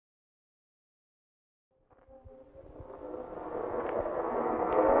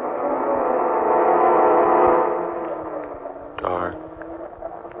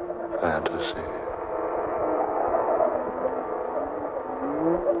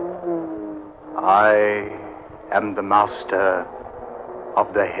I am the master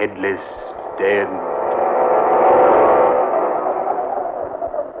of the Headless Den.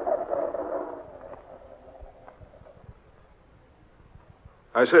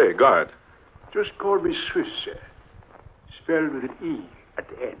 I say, guard. Just call me Swiss, sir. Spelled with an E at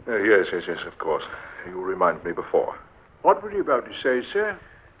the end. Yes, of course. You reminded me before. What were you about to say, sir?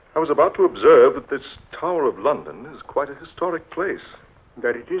 I was about to observe that this Tower of London is quite a historic place.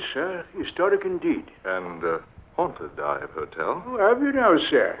 That it is, sir. Historic indeed. And haunted, I have heard tell. Oh, have you now,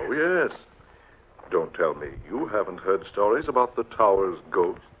 sir? Oh, yes. Don't tell me you haven't heard stories about the Tower's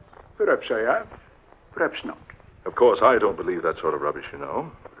ghost. Perhaps I have. Perhaps not. Of course, I don't believe that sort of rubbish, you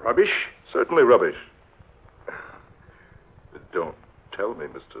know. Rubbish? Certainly rubbish. Don't tell me,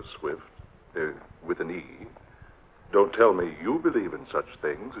 Mr. Swift, with an E, don't tell me you believe in such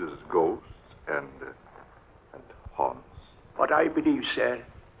things as ghosts and haunts. What I believe, sir,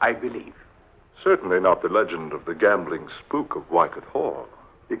 I believe. Certainly not the legend of the gambling spook of Wycott Hall.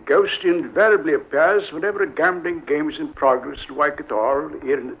 The ghost invariably appears whenever a gambling game is in progress at Wycott Hall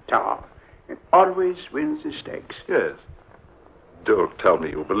here in the tower, and always wins the stakes. Yes. Don't tell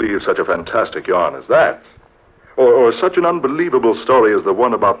me you believe such a fantastic yarn as that. Or such an unbelievable story as the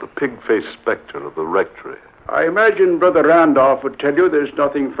one about the pig-faced specter of the rectory. I imagine Brother Randolph would tell you there's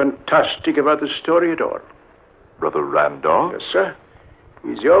nothing fantastic about the story at all. Brother Randolph? Yes, sir.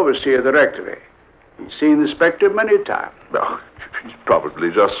 He's the overseer of the rectory. He's seen the specter many times. No, he's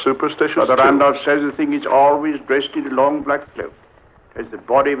probably just superstitious. Brother Randolph says the thing is always dressed in a long black cloak. Has the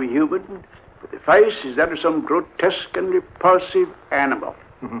body of a human, but the face is that of some grotesque and repulsive animal.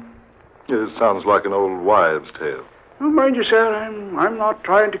 Mm-hmm. It sounds like an old wives' tale. Oh, mind you, sir, I'm not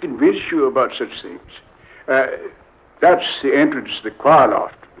trying to convince you about such things. That's the entrance to the choir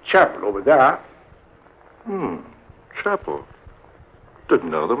loft, the chapel over there. Chapel. Didn't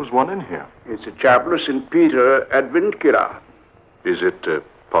know there was one in here. It's the chapel of St. Peter ad Vincula. Is it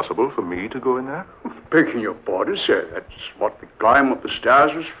possible for me to go in there? Begging your pardon, sir, that's what the climb up the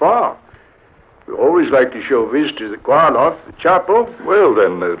stairs was for. We always like to show visitors the choir loft, the chapel. Well,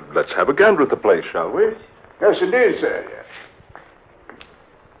 then, let's have a gander at the place, shall we? Yes, indeed, sir.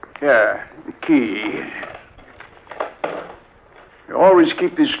 Yeah, the key. You always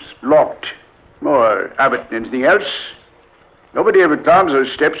keep this locked. More habit than anything else. Nobody ever climbs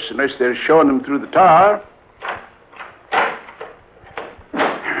those steps unless they're showing them through the tower.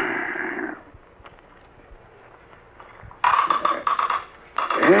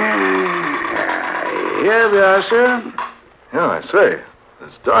 Here we are, sir. Yeah, I say.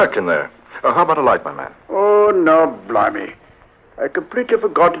 It's dark in there. How about a light, my man? Oh, no, blimey. I completely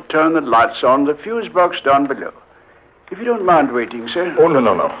forgot to turn the lights on the fuse box down below. If you don't mind waiting, sir. Oh,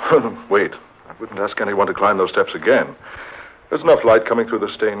 no. Wait. I wouldn't ask anyone to climb those steps again. There's enough light coming through the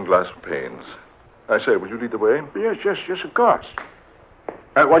stained glass panes. I say, will you lead the way? Yes, of course.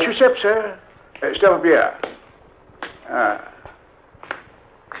 Watch your step, sir. Step up here.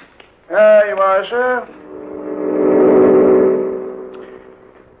 There you are, sir.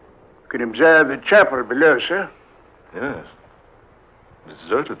 You can observe the chapel below, sir. Yes.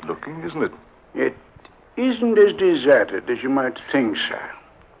 Deserted looking, isn't it? It isn't as deserted as you might think, sir.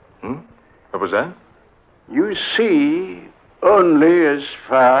 What was that? You see only as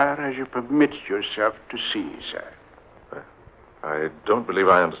far as you permit yourself to see, sir. I don't believe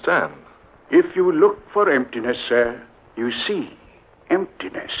I understand. If you look for emptiness, sir, you see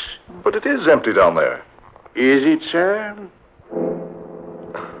emptiness. But it is empty down there. Is it, sir?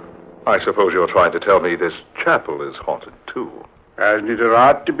 I suppose you're trying to tell me this chapel is haunted, too. Hasn't it a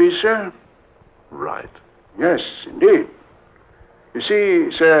right to be, sir? Right. Yes, indeed. You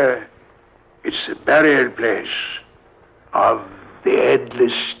see, sir, it's the burial place of the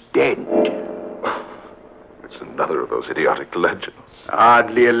Headless Den. It's another of those idiotic legends.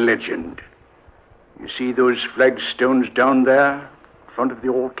 Hardly a legend. You see those flagstones down there in front of the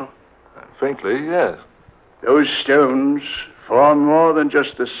altar? Faintly, yes. Those stones form more than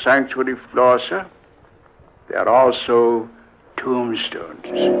just the sanctuary floor, sir. They are also tombstones.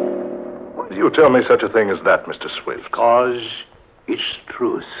 Why do you tell me such a thing as that, Mr. Swift? Because it's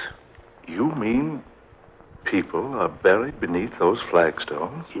truth. You mean people are buried beneath those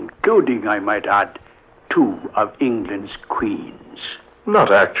flagstones? Including, I might add, 2 of England's queens.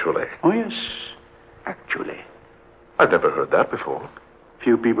 Not actually. Oh, yes, actually. I've never heard that before.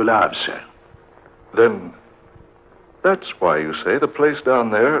 Few people have, sir. Then that's why you say the place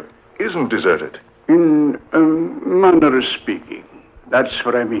down there isn't deserted. In a manner of speaking, that's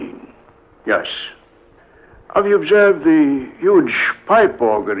what I mean. Yes. Have you observed the huge pipe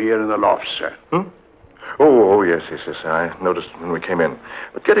organ here in the loft, sir? Oh, yes. I noticed when we came in.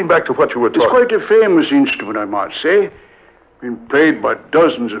 But getting back to what you were talking... It's quite a famous instrument, I might say. Been played by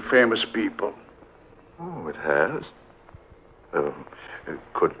dozens of famous people. Oh, it has?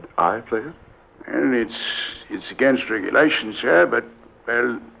 Could I play it? And it's against regulations, sir, but,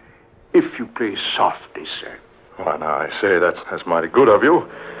 well, if you play softly, sir. Why, now, I say, that's mighty good of you.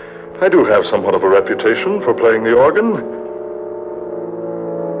 I do have somewhat of a reputation for playing the organ.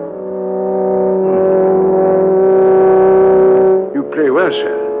 You play well,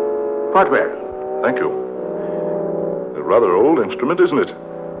 sir. Quite well. Thank you. A rather old instrument, isn't it?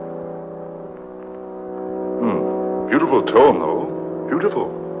 Beautiful tone, though. Beautiful.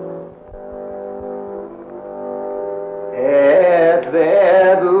 Et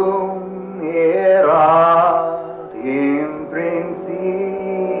verbum erat in principio.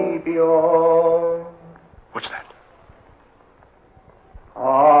 What's that?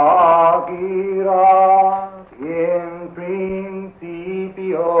 Hoc erat in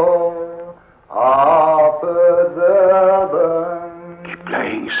principio apud verbum. Keep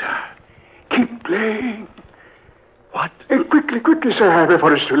playing, sir. Keep playing. What? Quickly, sir,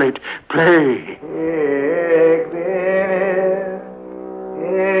 before it's too late. Play. Hic venit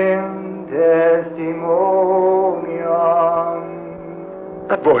in testimonium.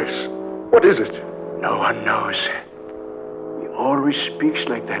 That voice. What is it? No one knows. He always speaks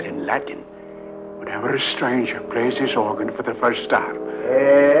like that in Latin whenever a stranger plays his organ for the first time.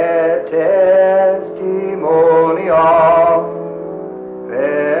 Et testimonium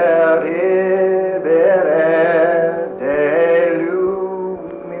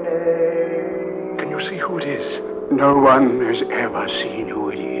Can you see who it is? No one has ever seen who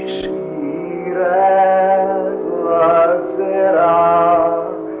it is.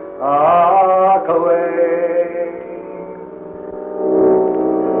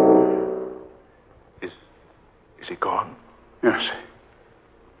 Is he gone? Yes.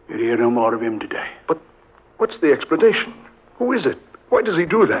 You'll hear no more of him today. But what's the explanation? Who is it? Why does he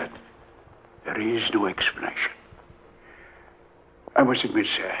do that? There is no explanation. I must admit,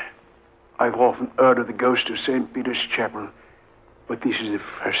 sir, I've often heard of the ghost of St. Peter's Chapel, but this is the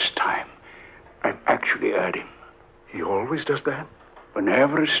first time I've actually heard him. He always does that?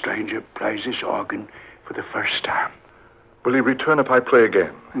 Whenever a stranger plays his organ for the first time. Will he return if I play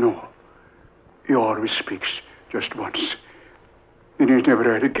again? No. He always speaks just once. Then he's never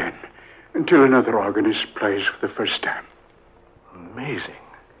heard again until another organist plays for the first time. Amazing.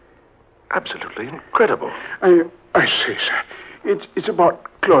 Absolutely incredible. I say, sir, it's about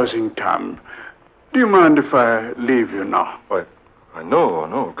closing time. Do you mind if I leave you now? Why, no,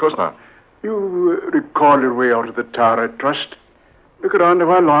 of course not. You recall your way out of the tower, I trust. Look around a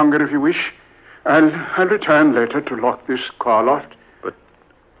while longer if you wish. I'll return later to lock this car loft. But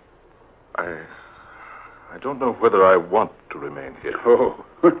I don't know whether I want to remain here. Oh,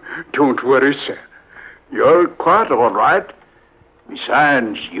 don't worry, sir. You're quite all right.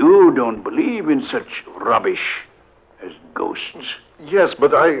 Besides, you don't believe in such rubbish as ghosts. Yes,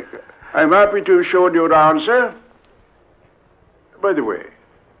 but I'm happy to show you around, sir. By the way,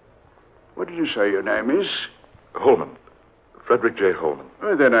 what did you say your name is? Holman. Frederick J. Holman.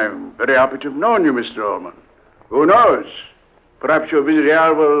 Well, then I'm very happy to have known you, Mr. Holman. Who knows? Perhaps your visit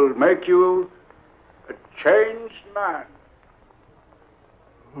here will make you a changed man.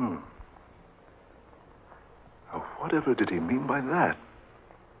 Now, whatever did he mean by that?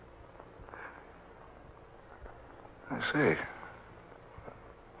 I say,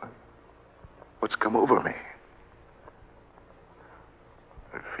 what's come over me?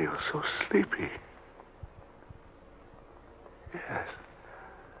 I feel so sleepy. Yes,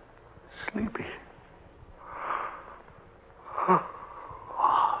 sleepy.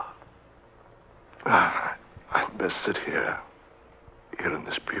 I'd best sit here in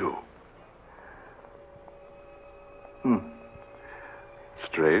this pew.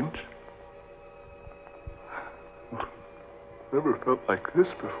 Strange. Never felt like this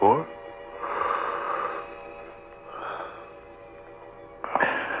before.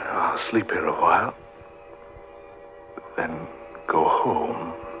 I'll sleep here a while, then go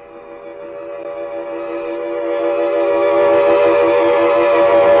home.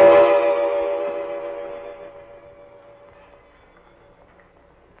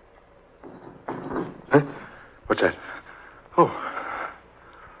 Huh? What's that?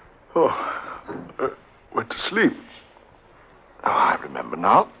 Went to sleep. Oh, I remember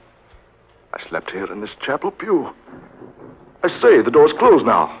now. I slept here in this chapel pew. I say, the door's closed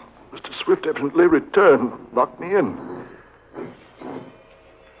now. Mr. Swift evidently returned, locked me in.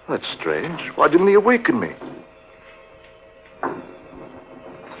 That's strange. Why didn't he awaken me?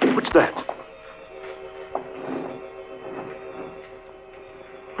 What's that?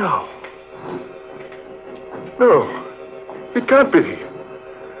 No. No. It can't be.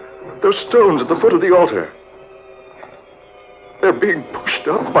 Those stones at the foot of the altar. They're being pushed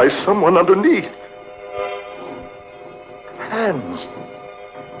up by someone underneath. Hands.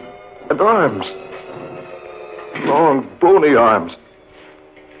 And arms. Long, bony arms.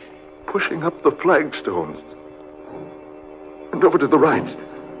 Pushing up the flagstones. And over to the right.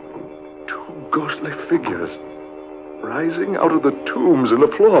 Two ghostly figures. Rising out of the tombs in the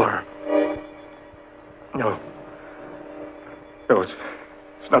floor. No. No, it's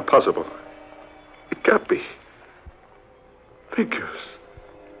not possible. It can't be. Figures.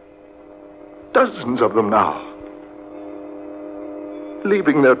 Dozens of them now.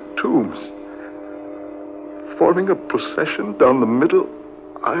 Leaving their tombs. Forming a procession down the middle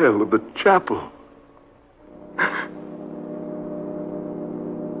aisle of the chapel.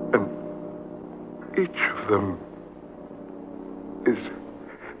 And each of them is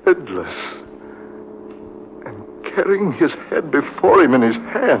headless and carrying his head before him in his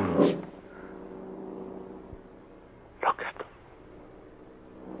hands. Look at them.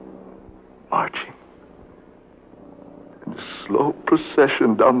 Marching in a slow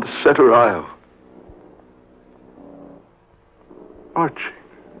procession down the center aisle. Marching.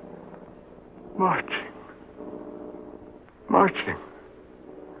 Marching. Marching.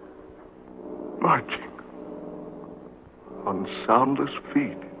 Marching. On soundless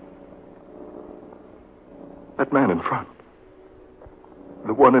feet. That man in front.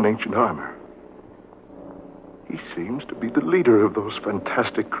 The one in ancient armor. He seems to be the leader of those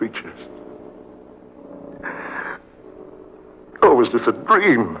fantastic creatures. Oh, is this a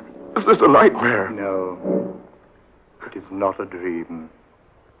dream? Is this a nightmare? No. It is not a dream.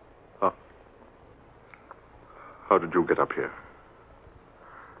 How did you get up here?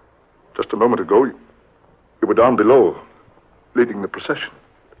 Just a moment ago, you were down below, leading the procession.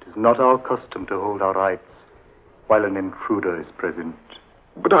 It is not our custom to hold our rights while an intruder is present.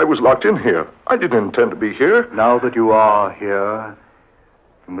 But I was locked in here. I didn't intend to be here. Now that you are here,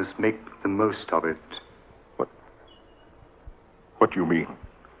 you must make the most of it. What do you mean?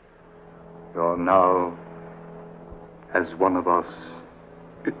 You're now as one of us.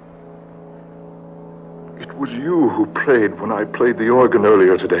 It was you who prayed when I played the organ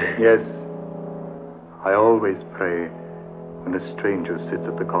earlier today. Yes. I always pray when a stranger sits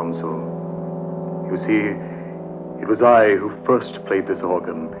at the console. You see, it was I who first played this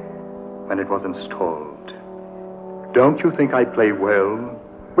organ when it was installed. Don't you think I play well?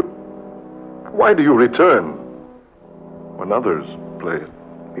 But why do you return when others play it?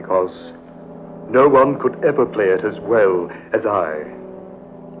 Because no one could ever play it as well as I.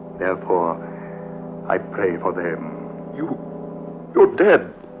 Therefore, I pray for them. You're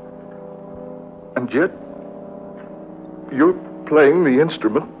dead. And yet, you're playing the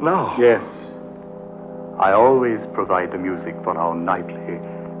instrument now. Yes. I always provide the music for our nightly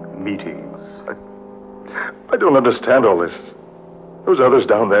meetings. I don't understand all this. Those others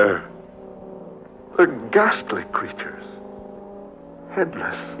down there, they're ghastly creatures.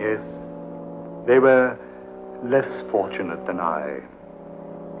 Headless. Yes. They were less fortunate than I.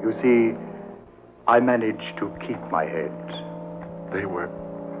 You see, I managed to keep my head. They were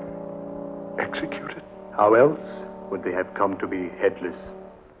executed? How else would they have come to be headless?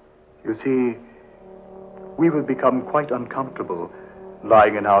 You see, we would become quite uncomfortable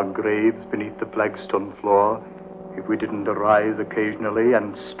lying in our graves beneath the flagstone floor if we didn't arise occasionally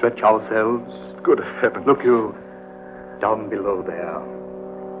and stretch ourselves. Good heavens. Look, you, down below there.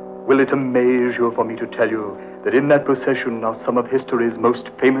 Will it amaze you for me to tell you that in that procession are some of history's most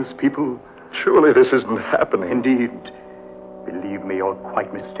famous people? Surely this isn't happening. Indeed. Believe me, you're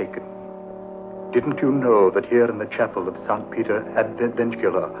quite mistaken. Didn't you know that here in the chapel of St. Peter ad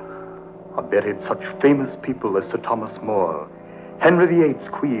Ventula are buried such famous people as Sir Thomas More, Henry VIII's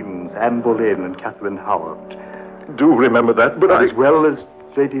queens, Anne Boleyn and Catherine Howard? Do remember that, but as well as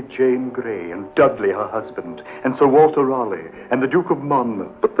Lady Jane Grey and Dudley, her husband, and Sir Walter Raleigh, and the Duke of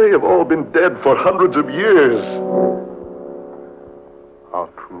Monmouth. But they have all been dead for hundreds of years. How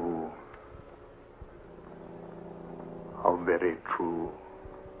true. How very true.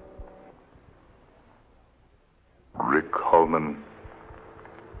 Rick Holman,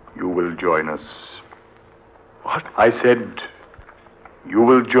 you will join us. What? I said, you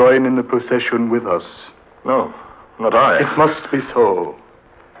will join in the procession with us. No, not I. It must be so.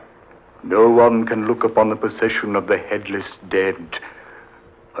 No one can look upon the procession of the headless dead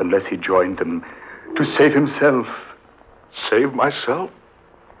unless he joined them to save himself. Save myself?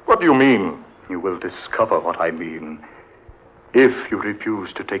 What do you mean? You will discover what I mean if you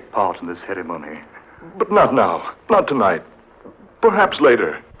refuse to take part in the ceremony. But not now. Not tonight. Perhaps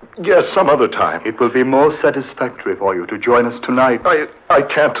later. Yes, some other time. It will be more satisfactory for you to join us tonight. I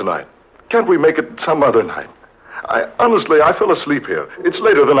can't tonight. Can't we make it some other night? Honestly, I fell asleep here. It's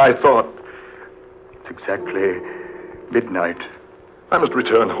later than I thought. It's exactly midnight. I must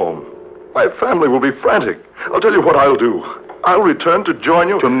return home. My family will be frantic. I'll tell you what I'll do. I'll return to join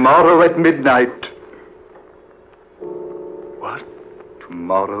you. Tomorrow at midnight. What?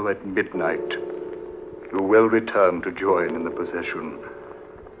 Tomorrow at midnight. You will return to join in the procession.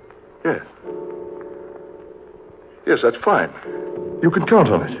 Yes. Yes, that's fine. You can count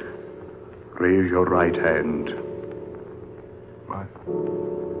on it. Raise your right hand. My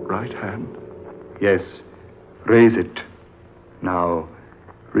right hand? Yes, raise it. Now,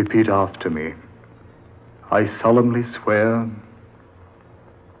 repeat after me. I solemnly swear.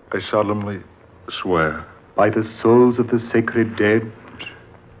 I solemnly swear. By the souls of the sacred dead.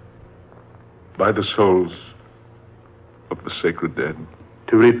 By the souls of the sacred dead.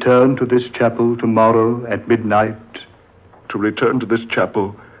 To return to this chapel tomorrow at midnight. To return to this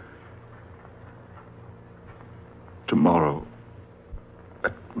chapel tomorrow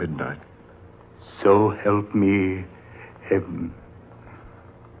at midnight. So help me, heaven.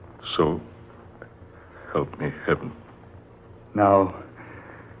 So help me, heaven. Now,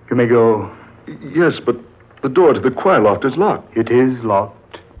 you may go. Yes, but the door to the choir loft is locked. It is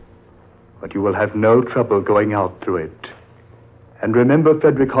locked, but you will have no trouble going out through it. And remember,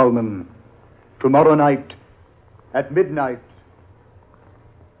 Frederick Holman, tomorrow night at midnight.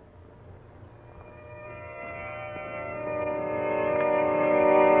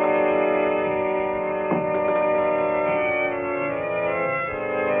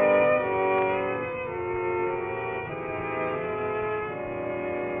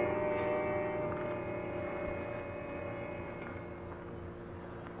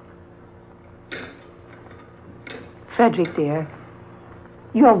 Frederick, dear,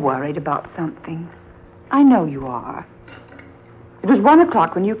 you're worried about something. I know you are. It was 1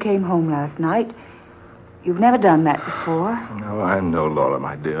 o'clock when you came home last night. You've never done that before. No, I know, Laura,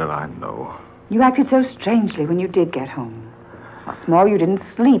 my dear, I know. You acted so strangely when you did get home. What's more, you didn't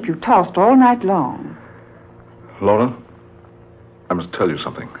sleep. You tossed all night long. Laura, I must tell you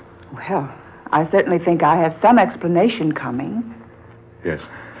something. Well, I certainly think I have some explanation coming. Yes.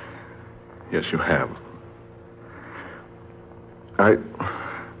 Yes, you have. I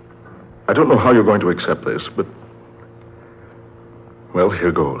don't know how you're going to accept this, but... Well,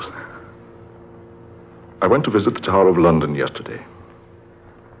 here goes. I went to visit the Tower of London yesterday.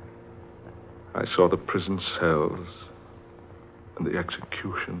 I saw the prison cells and the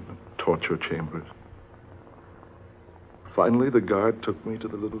execution and torture chambers. Finally, the guard took me to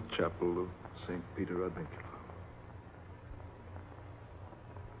the little chapel of St. Peter ad Vincula.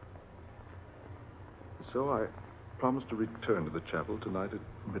 So I promised to return to the chapel tonight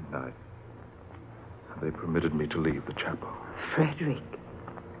at midnight. They permitted me to leave the chapel. Frederick,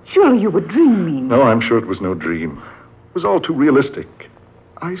 surely you were dreaming. No, I'm sure it was no dream. It was all too realistic.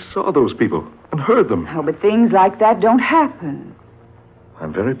 I saw those people and heard them. Oh, but things like that don't happen.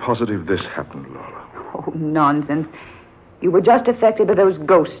 I'm very positive this happened, Laura. Oh, nonsense. You were just affected by those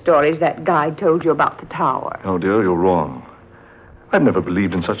ghost stories that guide told you about the tower. Oh, dear, you're wrong. I've never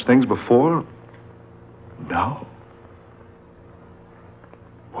believed in such things before. Now?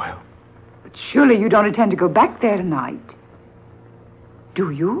 Well, But surely you don't intend to go back there tonight.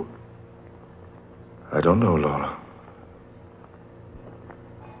 Do you? I don't know, Laura.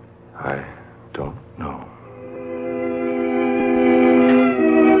 I don't know.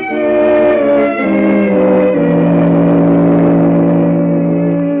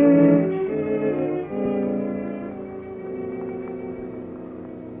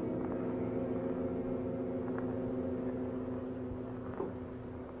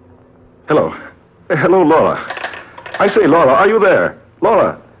 Hello. Hello, Laura. I say, Laura, are you there?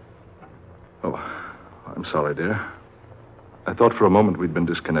 Laura. Oh, I'm sorry, dear. I thought for a moment we'd been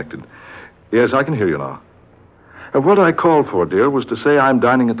disconnected. Yes, I can hear you now. What I called for, dear, was to say I'm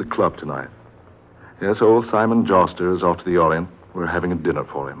dining at the club tonight. Yes, old Simon Joster is off to the Orient. We're having a dinner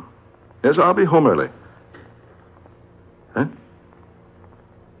for him. Yes, I'll be home early. Huh?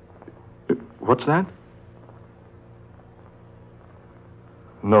 What's that?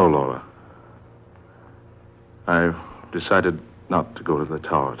 No, Laura. I've decided not to go to the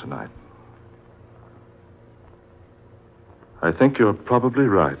tower tonight. I think you're probably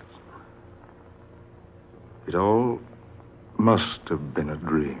right. It all must have been a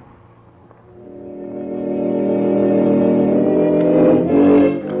dream.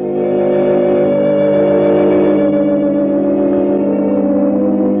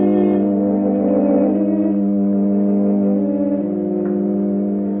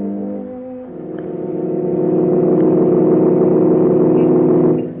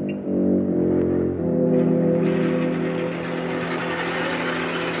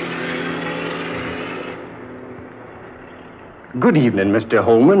 Good evening, Mr.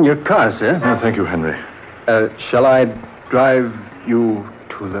 Holman. Your car, sir. Thank you, Henry. Shall I drive you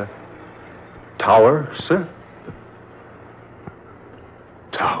to the tower, sir?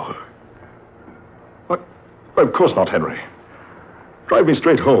 Tower? What? Of course not, Henry. Drive me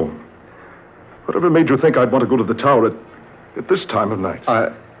straight home. Whatever made you think I'd want to go to the tower at this time of night?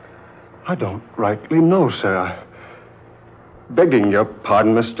 I don't rightly know, sir. Begging your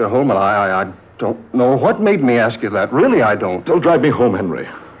pardon, Mr. Holman, I don't know what made me ask you that. Really, I don't. Don't drive me home, Henry.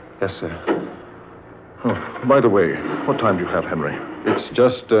 Yes, sir. Oh, by the way, what time do you have, Henry? It's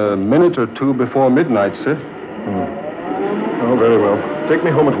just a minute or two before midnight, sir. Oh, very well. Take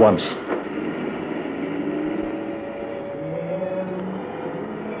me home at once.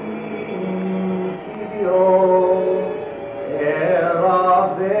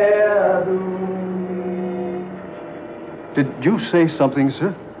 Did you say something,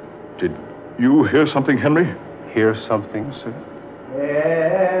 sir? Did you hear something, Henry? Hear something, sir?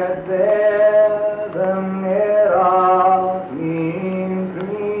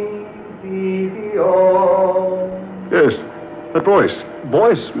 Yes, that voice.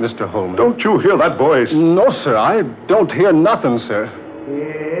 Voice, Mr. Holman. Don't you hear that voice? No, sir. I don't hear nothing, sir.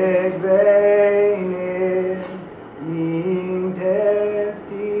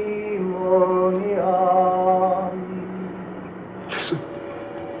 Listen.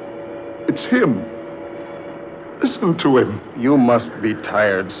 It's him. Listen to him. You must be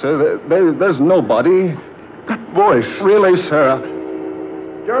tired, sir. There's nobody. That voice. Really, sir.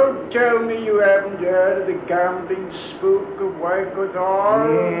 Don't tell me you haven't heard of the gambling spook of Waikator.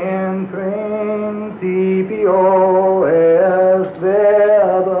 In principio est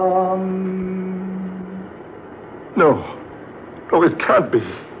verbum. No. No, it can't be.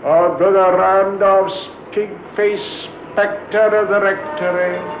 Or Brother Randolph's pig-faced spectre of the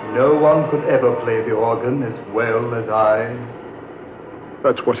rectory. No one could ever play the organ as well as I.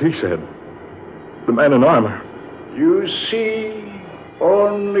 That's what he said. The man in armor. You see,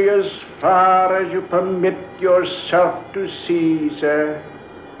 only as far as you permit yourself to see, sir.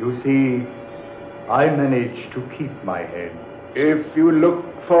 You see, I managed to keep my head. If you look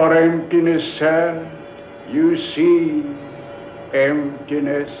for emptiness, sir, you see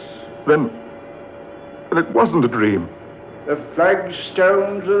emptiness. Then it wasn't a dream. The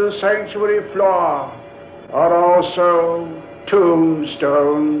flagstones of the sanctuary floor are also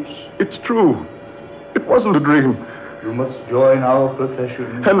tombstones. It's true. It wasn't a dream. You must join our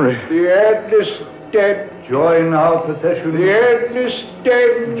procession. Henry. The headless dead. Join our procession. The headless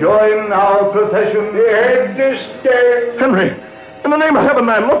dead. Join our procession. The headless dead. Henry, in the name of heaven,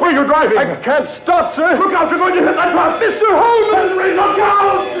 man, look where you're driving. I can't stop, sir. Look out, you're going to hit that rock. Mr. Holman! Henry, look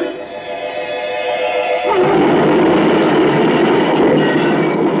out!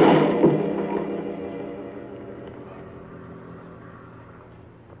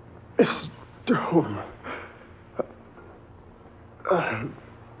 Mr. Holman.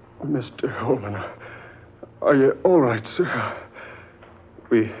 Mr. Holman, are you all right, sir?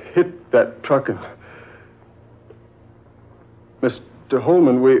 We hit that truck and... Mr.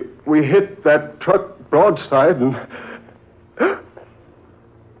 Holman, we hit that truck broadside and...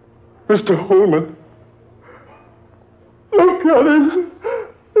 Mr. Holman, look at him.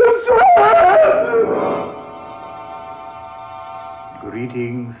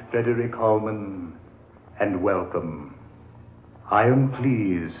 Greetings, Frederick Holman, and welcome. I am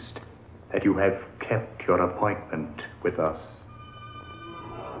pleased that you have kept your appointment with us.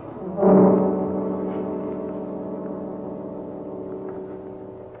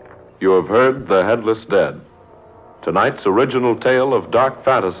 You have heard The Headless Dead, tonight's original tale of dark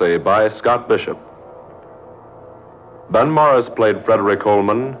fantasy by Scott Bishop. Ben Morris played Frederick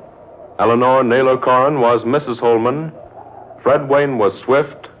Holman, Eleanor Naylor Corrin was Mrs. Holman, Fred Wayne was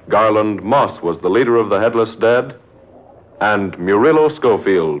Swift, Garland Moss was the leader of the Headless Dead, and Murillo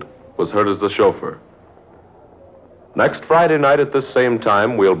Schofield was heard as the chauffeur. Next Friday night at this same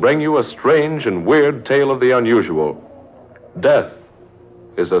time, we'll bring you a strange and weird tale of the unusual. Death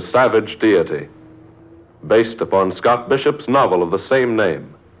is a savage deity, based upon Scott Bishop's novel of the same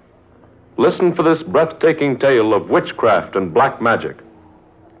name. Listen for this breathtaking tale of witchcraft and black magic.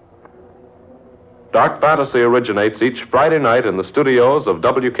 Dark Fantasy originates each Friday night in the studios of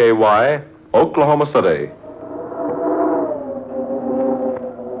WKY, Oklahoma City.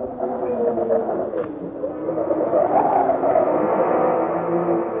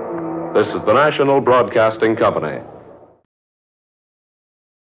 This is the National Broadcasting Company.